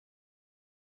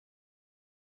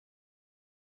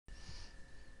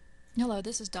Hello,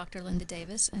 this is Dr. Linda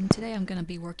Davis, and today I'm going to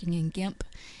be working in GIMP,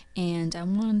 and I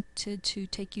wanted to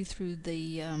take you through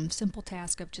the simple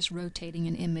task of just rotating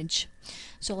an image.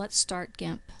 So let's start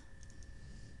GIMP.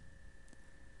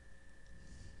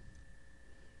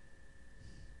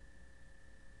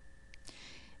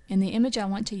 And the image I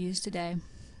want to use today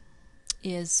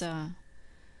is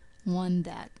one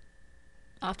that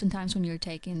oftentimes when you're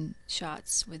taking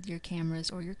shots with your cameras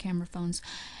or your camera phones,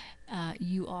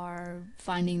 you are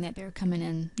finding that they're coming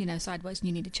in, sideways, and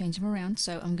you need to change them around.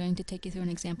 So I'm going to take you through an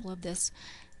example of this.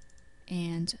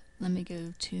 And let me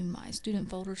go to my student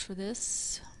folders for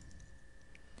this.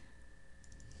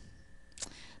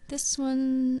 This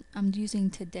one I'm using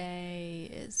today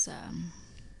is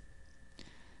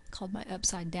called my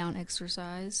upside down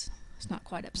exercise. It's not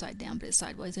quite upside down, but it's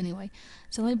sideways anyway.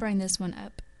 So let me bring this one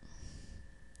up,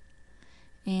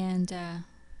 and let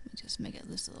me just make it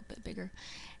just a little bit bigger.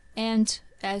 And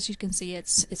as you can see,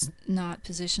 it's not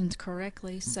positioned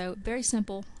correctly. So very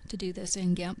simple to do this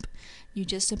in GIMP. You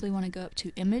just simply want to go up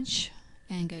to Image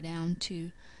and go down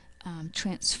to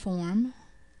Transform,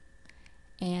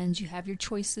 and you have your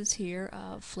choices here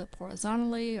of flip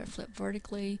horizontally or flip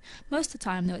vertically. Most of the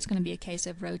time, though, it's going to be a case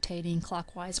of rotating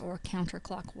clockwise or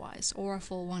counterclockwise or a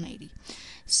full 180.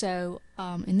 So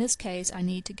in this case, I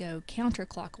need to go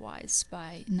counterclockwise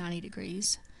by 90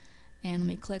 degrees. And let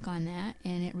me click on that,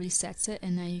 and it resets it,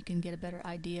 and now you can get a better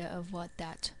idea of what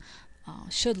that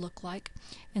should look like.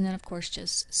 And then of course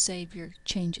just save your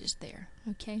changes there.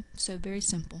 Okay, so very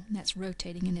simple. That's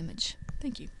rotating an image.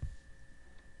 Thank you.